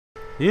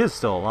He is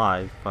still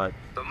alive, but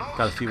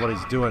gotta see what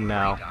he's doing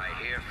now. I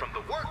hear from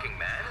the working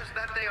man is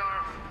that they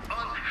are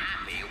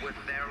unhappy with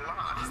their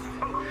lot.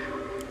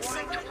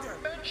 Wanting to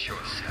revenge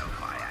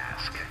yourself, I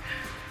ask.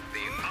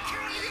 The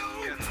ox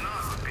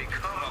cannot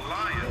become a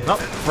lion. Nope,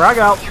 frag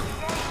out. You want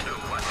to,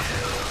 what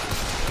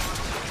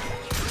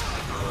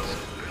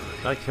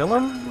Did I kill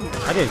him?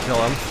 I didn't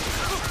kill him.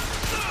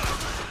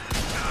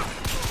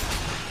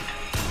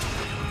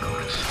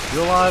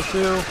 You alive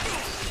too?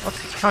 Let's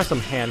try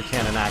some hand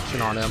cannon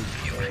action on him.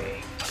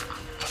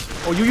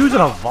 Oh, you using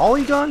a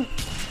volley gun?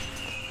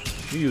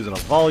 You using a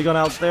volley gun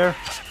out there?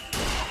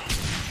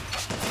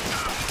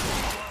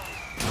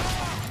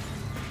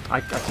 I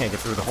can't get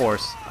through the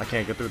horse. I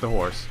can't get through the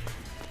horse.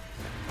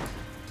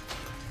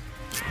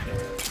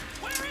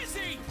 Where is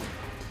he?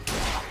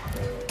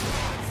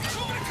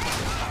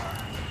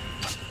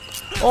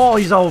 Oh,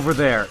 he's over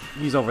there.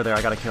 He's over there.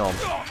 I gotta kill him.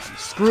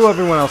 Screw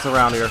everyone else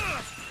around here.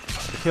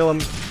 Gotta kill him.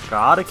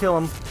 Gotta kill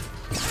him.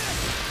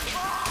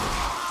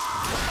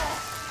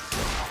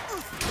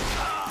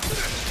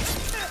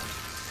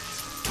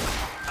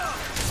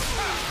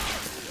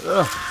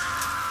 Ugh.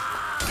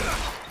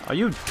 Are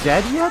you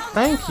dead yet?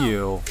 Thank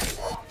you.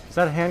 Is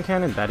that a hand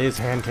cannon? That is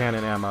hand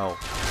cannon ammo.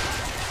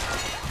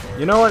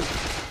 You know what?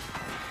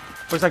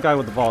 Where's that guy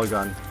with the volley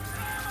gun?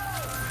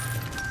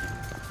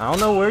 I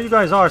don't know where you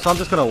guys are, so I'm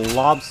just gonna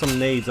lob some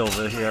nades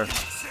over here.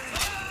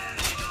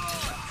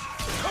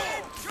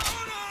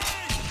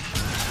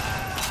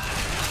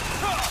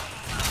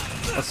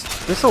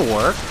 This'll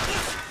work.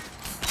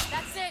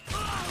 That's it.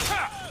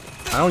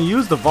 I don't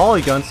use the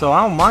volley gun, so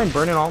I don't mind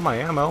burning all my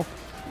ammo.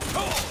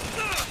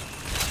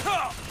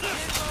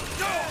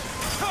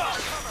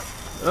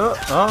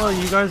 Oh,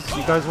 you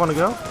guys want to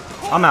go?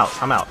 I'm out.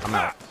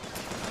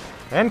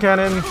 Hand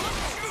cannon.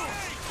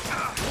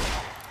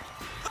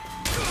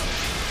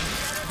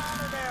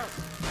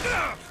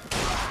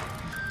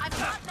 I've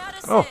got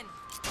medicine. Oh,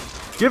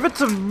 give it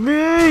to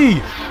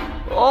me!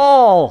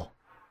 Oh,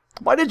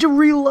 why did you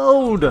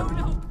reload?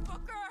 No,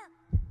 Booker.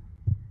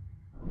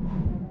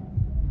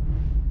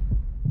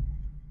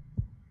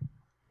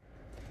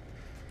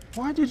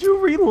 Why did you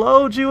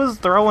reload? She was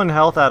throwing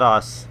health at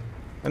us.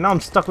 And now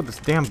I'm stuck with this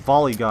damn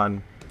volley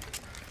gun.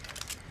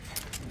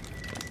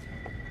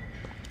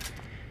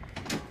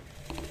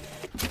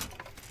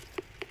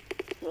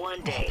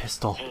 One day,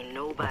 pistol. ain't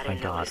nobody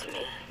thank God. noticed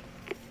me.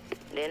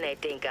 Then they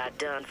think I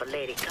done for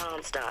Lady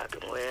Comstock,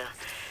 and well,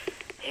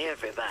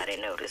 everybody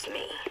noticed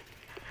me.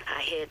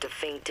 I head to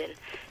Pinkerton,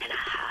 and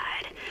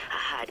I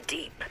hide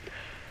deep.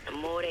 The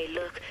more they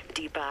look,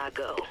 deeper I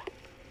go.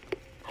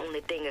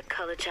 Only thing a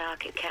color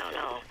child can count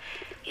on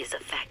is the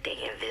fact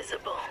they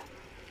invisible.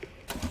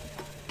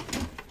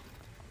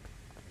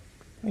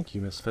 Thank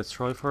you, Miss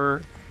Fitzroy,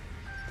 for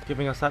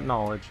giving us that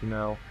knowledge, you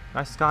know.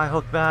 Can I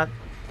skyhook that?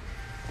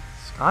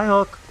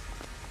 Skyhook!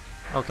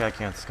 Okay, I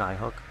can't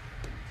skyhook.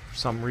 For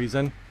some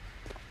reason.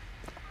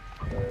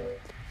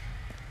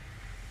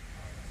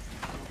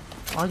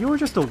 Oh, you were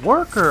just a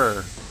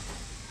worker!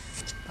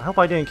 I hope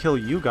I didn't kill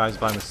you guys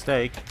by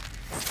mistake.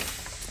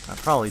 I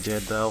probably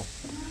did, though.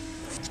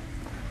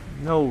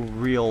 No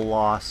real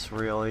loss,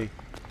 really.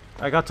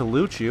 I got to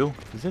loot you.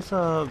 Is this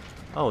a...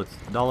 Oh, it's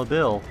dollar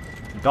bill.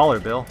 Dollar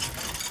bill.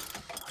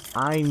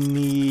 I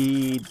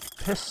need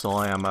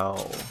pistol ammo.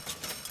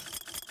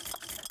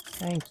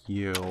 Thank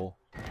you.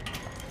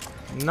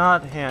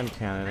 Not hand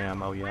cannon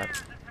ammo yet.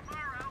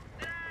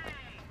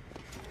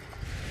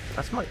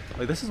 That's my...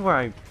 Like, this is where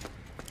I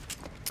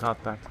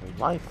got back to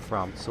life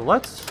from. So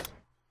let's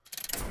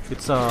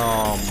get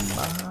some...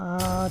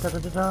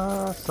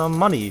 some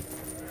money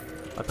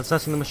by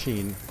possessing the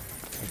machine.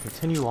 And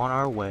continue on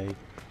our way.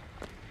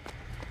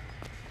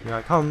 Here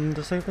I come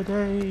to save the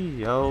day,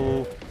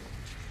 yo.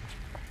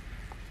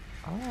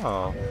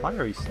 Oh,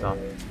 fiery stuff.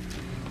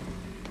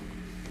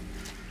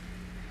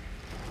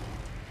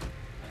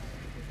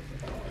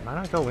 Can I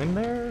not go in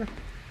there?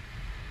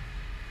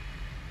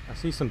 I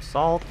see some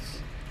salts.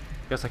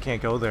 Guess I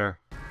can't go there.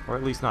 Or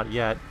at least not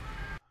yet.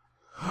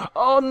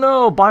 Oh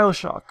no,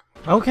 BioShock.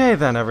 Okay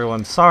then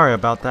everyone, sorry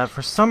about that.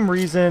 For some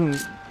reason,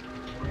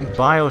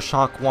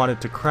 BioShock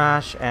wanted to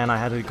crash and I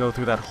had to go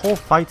through that whole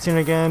fight scene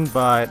again,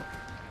 but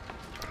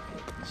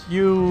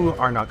you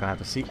are not going to have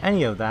to see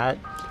any of that.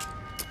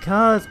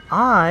 Because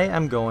I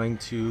am going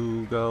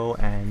to go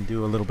and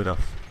do a little bit of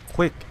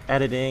quick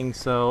editing,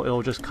 so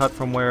it'll just cut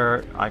from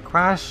where I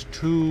crashed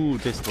to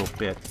this little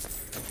bit.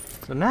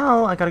 So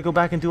now I gotta go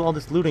back and do all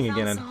this looting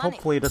again, and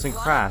hopefully it doesn't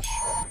crash.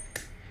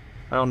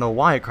 I don't know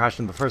why it crashed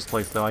in the first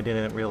place, though. I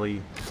didn't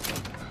really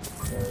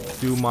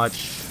do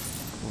much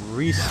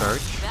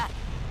research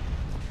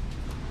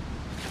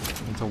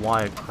into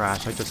why it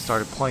crashed. I just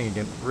started playing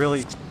again. Really?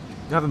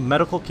 You have a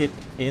medical kit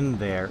in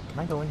there. Can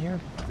I go in here?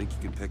 Think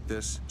you can pick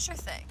this? Sure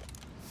thing.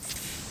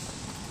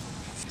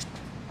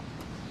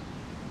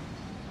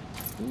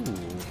 Ooh,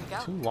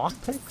 2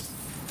 lockpicks?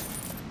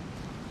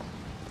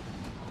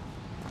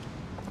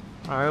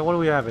 Alright, what do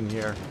we have in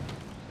here?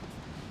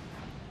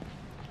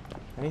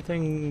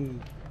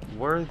 Anything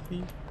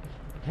worthy?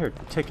 Here,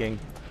 ticking.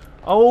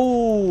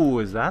 Oh,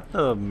 is that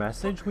the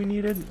message we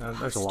needed?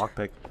 There's a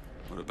lockpick.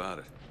 What about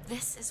it?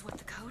 This is what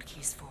the code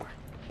key's for.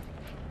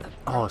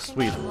 Oh,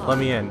 sweet. Let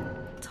me in.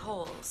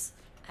 Tolls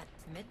at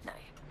midnight.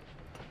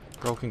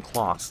 Broken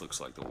clock. This looks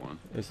like the one.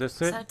 Is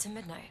this it? Set to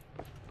midnight.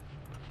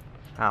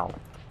 How?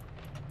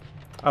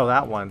 Oh,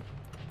 that one.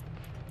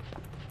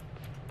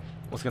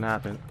 What's gonna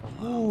happen?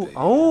 Ooh,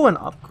 oh, an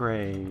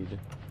upgrade.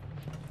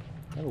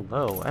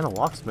 Hello, and a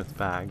locksmith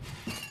bag.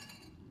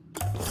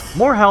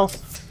 More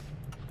health.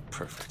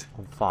 Perfect.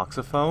 A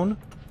voxophone.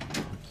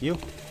 Thank you.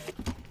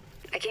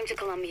 I came to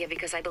Columbia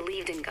because I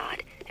believed in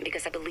God and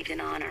because I believed in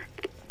honor.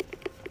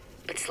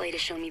 But Slate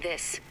has shown me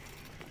this.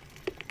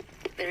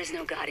 There is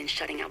no God in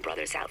shutting our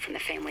brothers out from the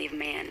family of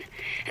man,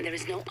 and there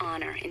is no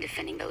honor in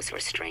defending those who are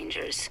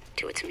strangers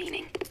to its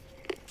meaning.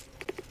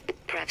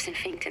 Perhaps in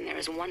Finkton there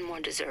is one more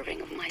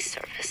deserving of my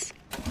service.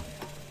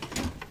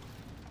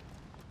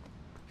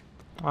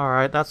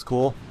 Alright, that's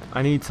cool.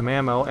 I need some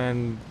ammo,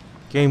 and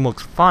game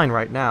looks fine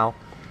right now.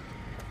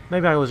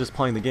 Maybe I was just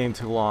playing the game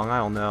too long, I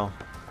don't know.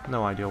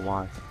 No idea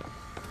why.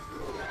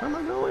 Where am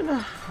I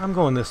going? I'm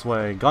going this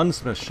way.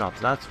 Gunsmith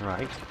shops, that's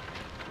right.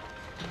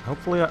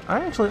 Hopefully,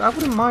 I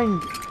wouldn't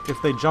mind if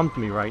they jumped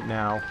me right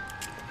now.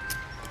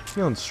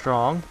 Feeling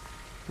strong.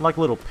 Like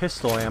a little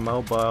pistol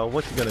ammo, but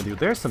what you gonna do?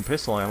 There's some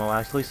pistol ammo,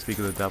 actually, speak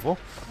of the devil.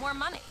 More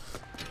money.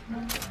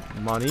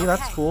 Money,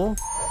 that's cool.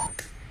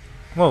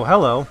 Whoa,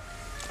 hello.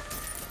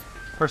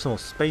 Personal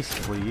space,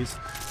 please.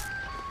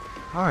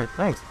 Alright,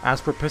 thanks.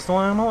 Ask for pistol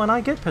ammo, and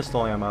I get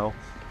pistol ammo.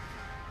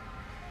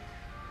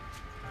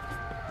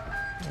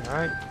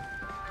 Alright.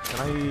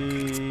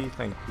 Can I...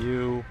 Thank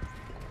you.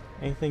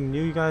 Anything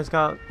new you guys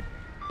got?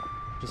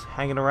 Just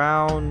hanging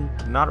around?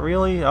 Not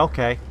really?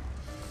 Okay.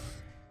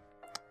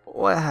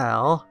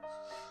 Well...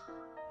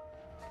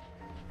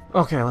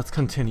 Okay, let's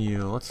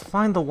continue. Let's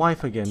find the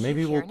wife again.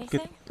 Maybe we'll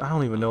get... I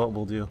don't even know what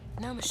we'll do.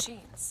 No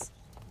machines.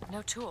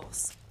 No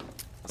tools.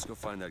 Let's go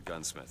find that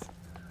gunsmith.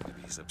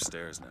 Maybe he's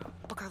upstairs now.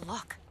 Booker,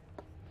 look.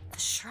 The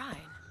shrine.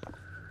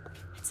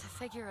 It's a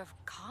figure of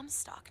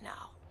Comstock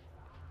now.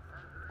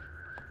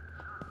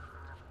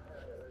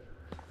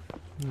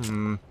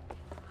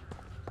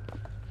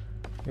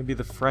 Maybe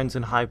the friends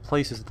in high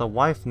places that the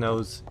wife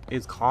knows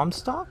is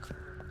Comstock?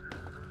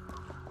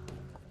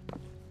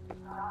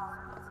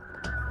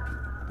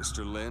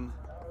 Mr. Lin?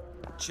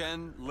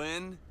 Chen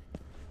Lin?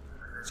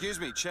 Excuse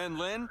me, Chen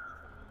Lin?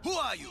 Who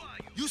are you?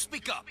 You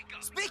speak up!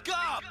 Speak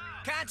up!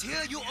 Can't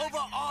hear you over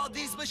all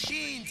these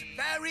machines!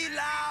 Very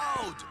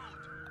loud!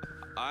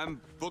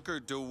 I'm Booker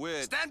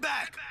DeWitt. Stand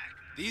back!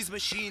 These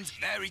machines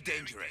very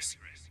dangerous.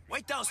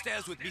 Wait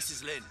downstairs with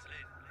Mrs. Lin.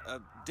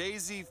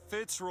 Daisy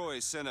Fitzroy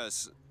sent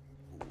us.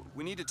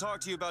 We need to talk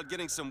to you about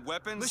getting some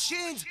weapons.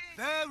 Machines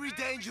very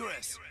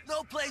dangerous.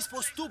 No place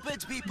for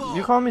stupid people.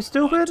 You call me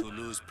stupid? To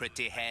lose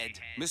pretty head.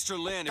 Mr.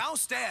 Lin,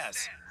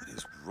 Downstairs. what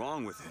is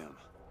wrong with him?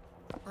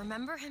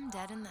 Remember him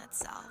dead in that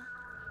cell?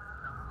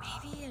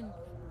 Maybe in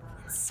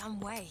some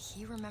way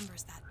he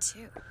remembers that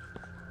too.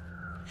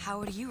 How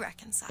would you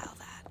reconcile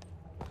that?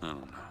 I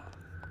don't know.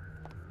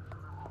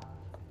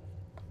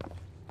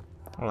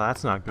 Well,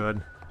 that's not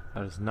good.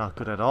 That is not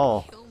good at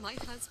all. Kill my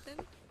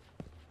husband?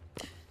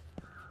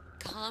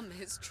 Calm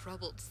his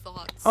troubled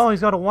thoughts. Oh, he's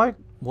got a white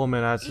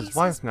woman as his Ace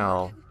wife is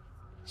now. broken.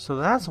 So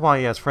that's why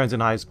he has friends in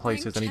high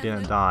places and he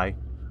didn't die.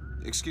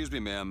 Excuse me,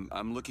 ma'am.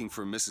 I'm looking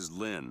for Mrs.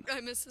 Lin.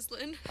 I'm Mrs.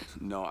 Lin.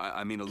 No,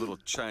 I mean a little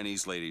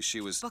Chinese lady.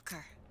 She was...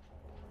 Booker,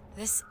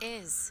 this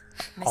is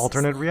Mrs.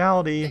 Alternate Lin.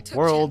 reality, They took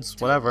worlds,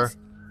 Jen's whatever. tools.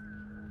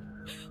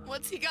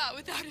 What's he got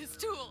without his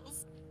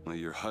tools? Well,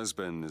 your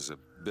husband is a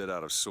bit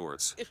out of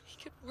sorts. If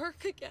he could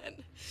work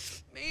again,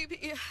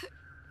 maybe.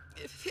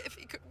 If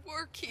he could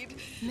work, he'd.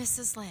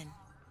 Mrs. Lin.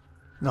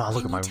 No,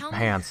 look Can at you tell my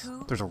me hands.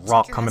 who There's a took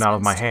rock your coming out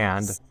of my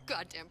husband's hand.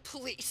 Goddamn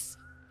police.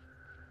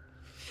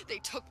 They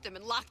took them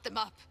and locked them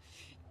up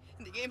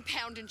in the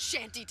impound in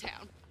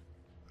Shantytown.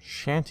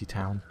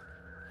 Shantytown.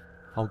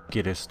 I'll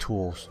get his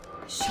tools.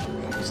 She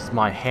This is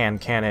my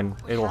hand cannon.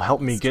 It'll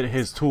help me get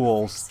his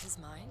tools. His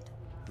mind?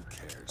 Who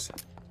cares?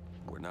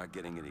 We're not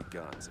getting any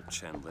guns if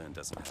Chen Lin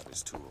doesn't have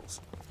his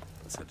tools.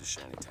 Let's head to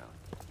Shantytown.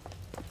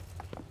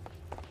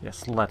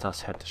 Yes, let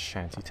us head to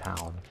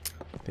Shantytown.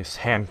 This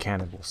hand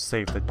cannon will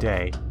save the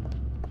day.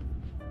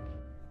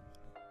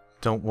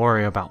 Don't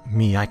worry about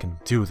me, I can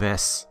do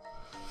this.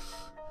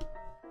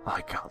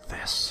 I got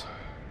this.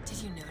 Did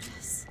you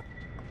notice?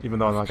 Even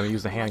though I'm not going to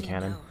use the hand Bloody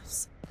cannon.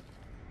 nose.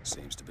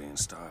 Seems to be in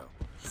style.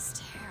 His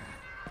terror.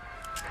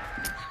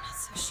 I'm not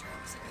so sure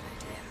it was a good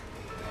idea.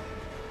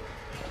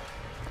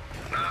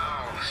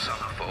 Now, some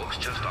folks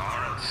just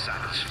aren't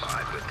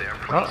satisfied with their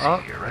place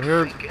here I at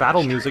hear Finkton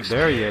battle music.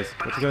 There he is.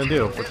 What's he gonna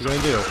do? What's he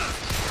gonna do?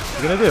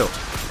 What's he gonna do?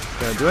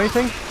 Gonna do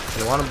anything?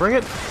 You wanna bring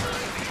it?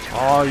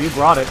 Oh, you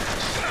brought it.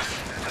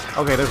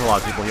 Okay, there's a lot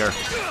of people here.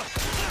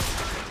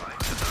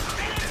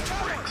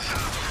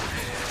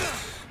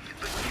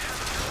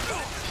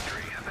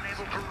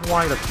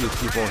 Quite a few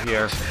people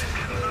here.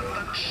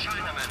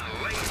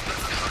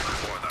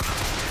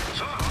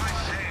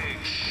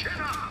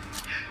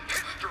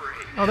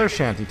 Oh, there's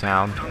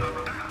Shantytown.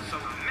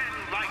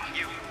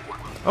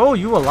 Oh,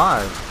 you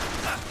alive?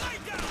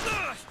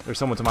 There's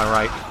someone to my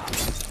right.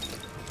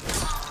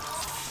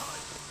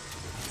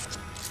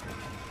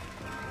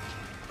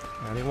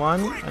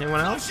 Anyone? Anyone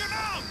else?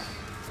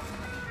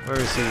 Where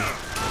is he?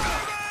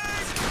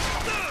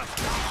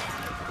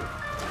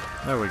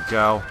 There we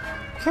go.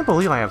 I can't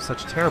believe I have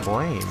such terrible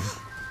aim.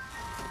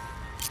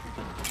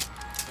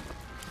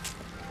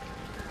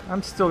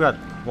 I'm still got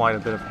quite a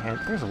bit of hand.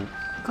 There's a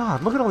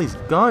God. Look at all these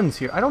guns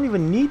here. I don't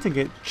even need to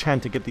get Chen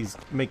to get these,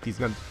 make these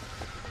guns.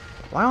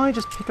 Why don't I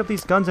just pick up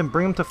these guns and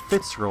bring them to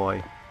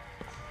Fitzroy?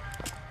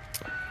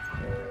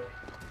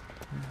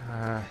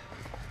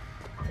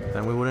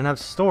 Then we wouldn't have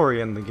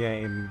story in the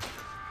game.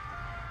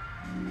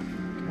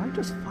 Can I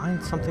just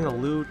find something to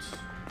loot?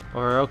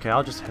 Or, okay,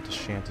 I'll just head to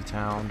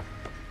Shantytown.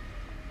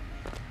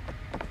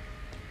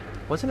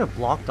 Wasn't it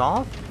blocked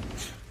off?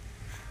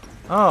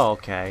 Oh,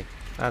 okay.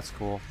 That's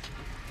cool.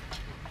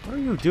 What are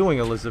you doing,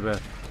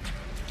 Elizabeth?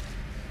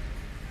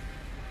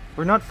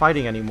 We're not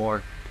fighting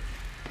anymore.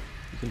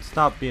 You can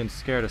stop being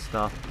scared of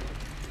stuff.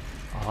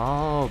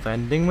 Oh,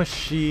 vending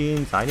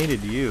machines. I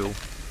needed you.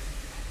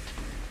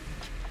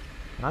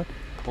 Can I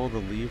pull the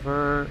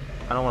lever?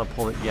 I don't want to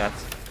pull it yet.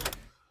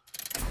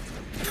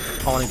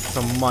 I want to get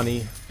some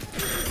money.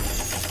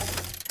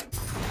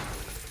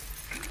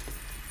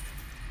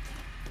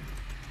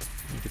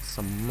 Get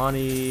some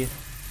money.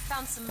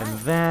 Found some and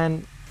money.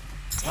 Then...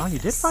 Oh, you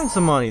did find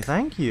some money.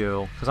 Thank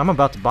you. Because I'm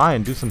about to buy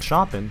and do some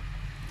shopping.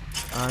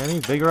 Any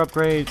bigger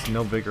upgrades?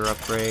 No bigger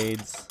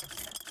upgrades.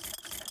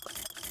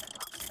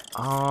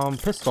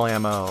 Pistol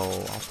ammo.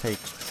 I'll take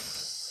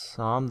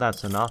some.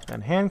 That's enough.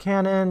 And hand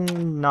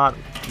cannon, not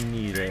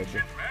needed.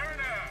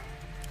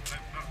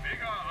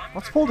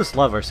 Let's pull this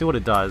lever, see what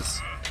it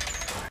does.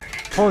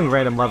 Pulling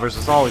random levers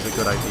is always a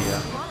good idea.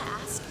 If you want to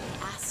ask me,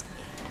 ask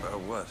me.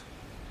 What?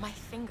 My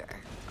finger.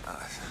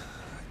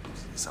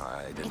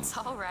 Sorry, I didn't... It's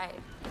alright.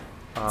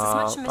 It's as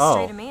much a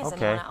mystery to me as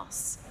okay. anyone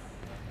else.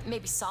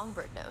 Maybe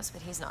Songbird knows,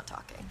 but he's not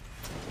talking.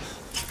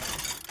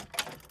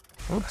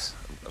 Oops.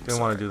 I'm Didn't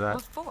want to do that.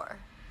 What for?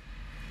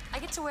 I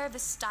get to wear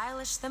this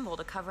stylish symbol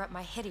to cover up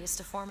my hideous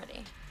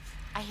deformity.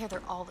 I hear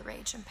they're all the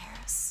rage in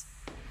Paris.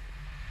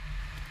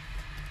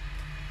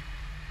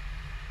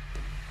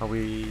 Are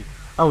we...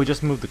 Oh, we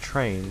just moved the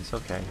trains.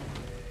 Okay.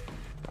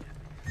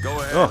 Go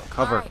ahead. Oh,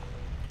 cover. All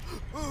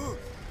right,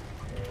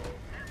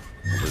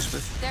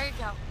 Elizabeth? there you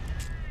go.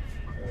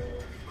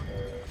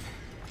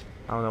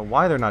 I don't know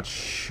why they're not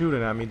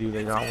shooting at me. Do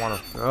they not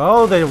want to...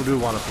 Oh, they do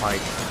want to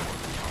fight.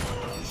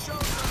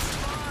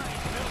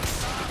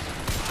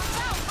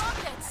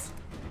 Rockets!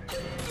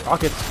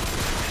 Rockets.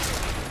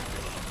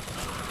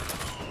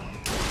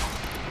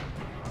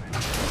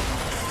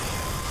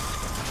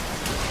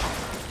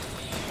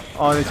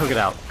 Oh, they took it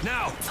out.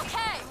 Now!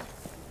 Okay!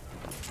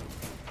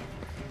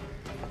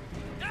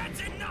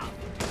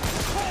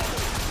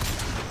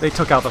 They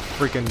took out the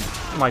freaking...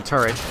 my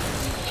turret.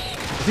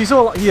 Is he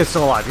still... He is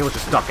still alive. He was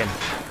just ducking.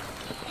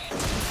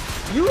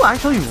 You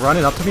actually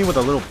running up to me with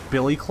a little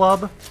billy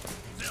club?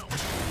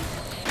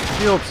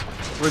 Shields,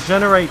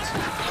 regenerate.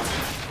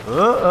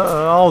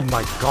 Oh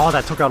my god,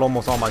 that took out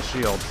almost all my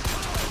shields.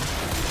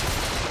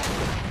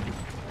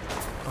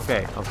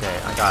 Okay, okay,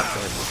 I got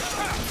this.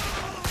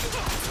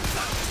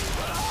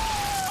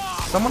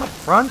 Someone up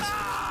front?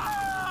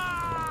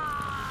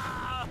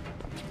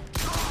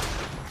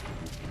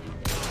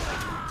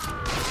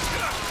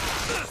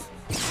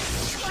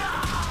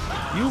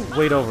 You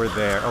wait over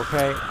there,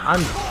 okay?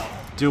 I'm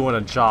doing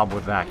a job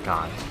with that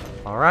guy.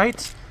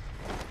 Alright?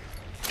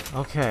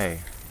 Okay,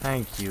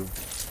 thank you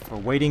for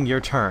waiting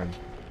your turn.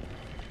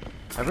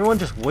 Everyone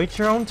just wait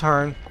your own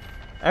turn.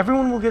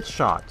 Everyone will get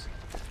shot.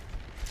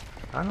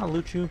 Can I not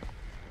loot you?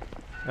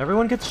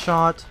 Everyone gets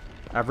shot.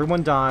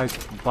 Everyone dies,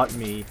 but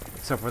me.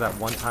 Except for that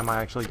one time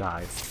I actually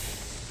died.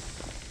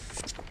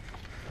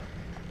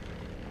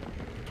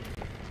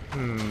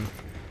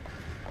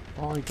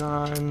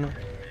 Polygon.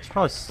 There's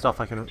probably stuff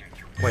I can...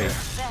 Wait.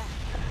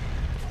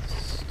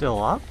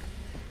 Still up?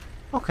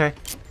 Okay.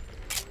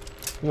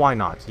 Why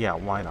not? Yeah,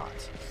 why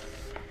not?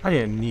 I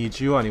didn't need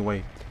you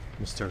anyway,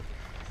 Mr.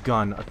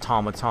 Gun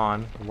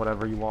Automaton, or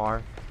whatever you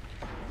are.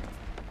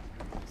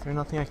 Is there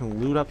nothing I can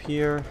loot up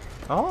here?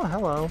 Oh,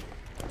 hello.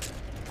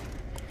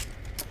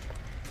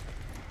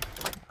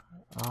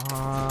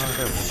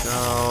 There we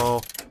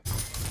go.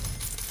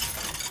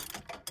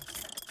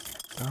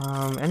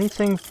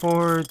 Anything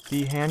for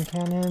the hand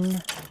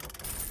cannon?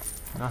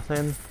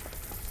 Nothing?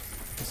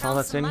 That's all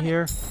that's in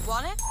here?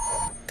 Want it?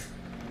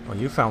 Oh,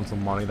 you found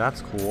some money.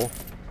 That's cool.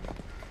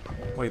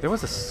 Wait, there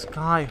was a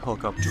sky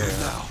hook up there.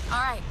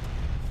 Alright.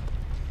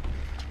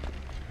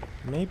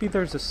 Maybe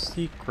there's a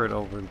secret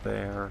over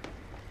there.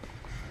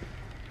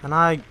 Can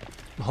I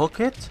hook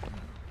it?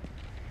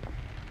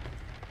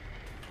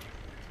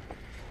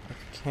 I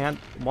can't.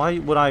 Why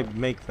would I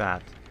make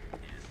that?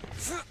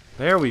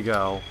 There we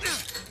go.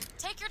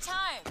 Take your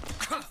time.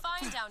 I'm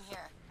fine down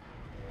here.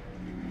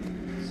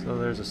 So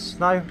there's a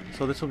snipe.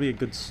 So this will be a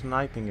good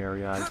sniping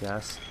area, I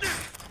guess.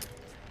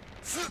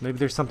 Maybe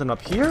there's something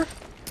up here?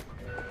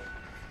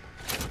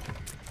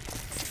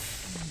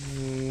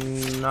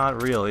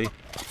 not really.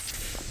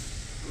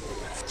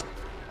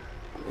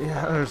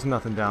 Yeah, there's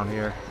nothing down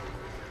here.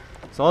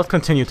 So let's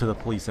continue to the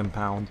police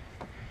impound.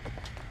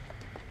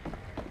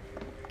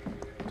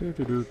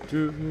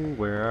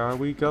 Where are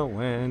we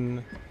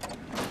going?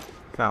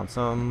 Found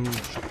some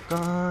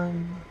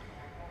shotgun.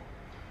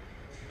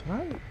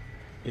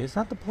 Is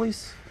that the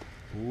police?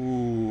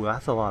 Ooh,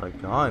 that's a lot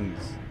of guns.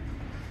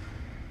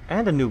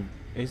 And a new...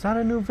 Is that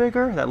a new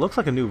vigor? That looks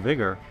like a new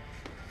vigor.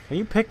 Can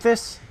you pick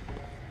this?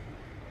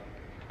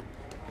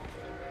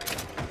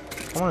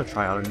 I want to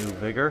try out a new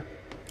vigor.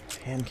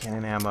 Hand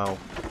cannon ammo.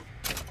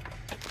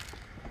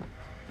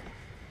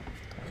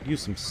 I could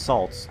use some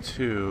salts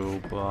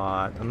too,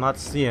 but I'm not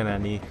seeing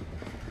any.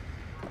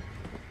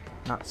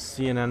 Not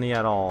seeing any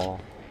at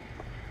all.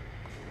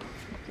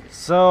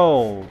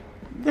 So,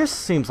 this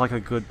seems like a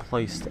good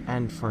place to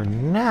end for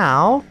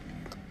now.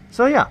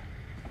 So yeah,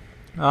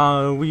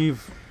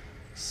 we've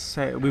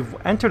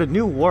entered a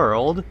new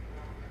world.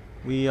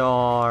 We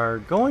are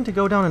going to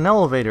go down an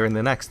elevator in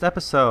the next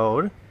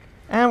episode,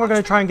 and we're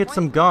going to try and get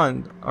some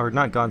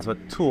not guns,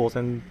 but tools,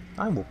 and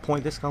I will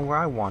point this gun where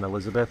I want,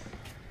 Elizabeth.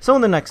 So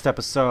in the next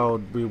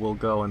episode, we will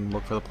go and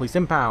look for the police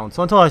impound.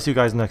 So until I see you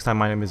guys next time,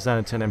 my name is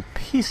Zenaton, and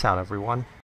peace out, everyone.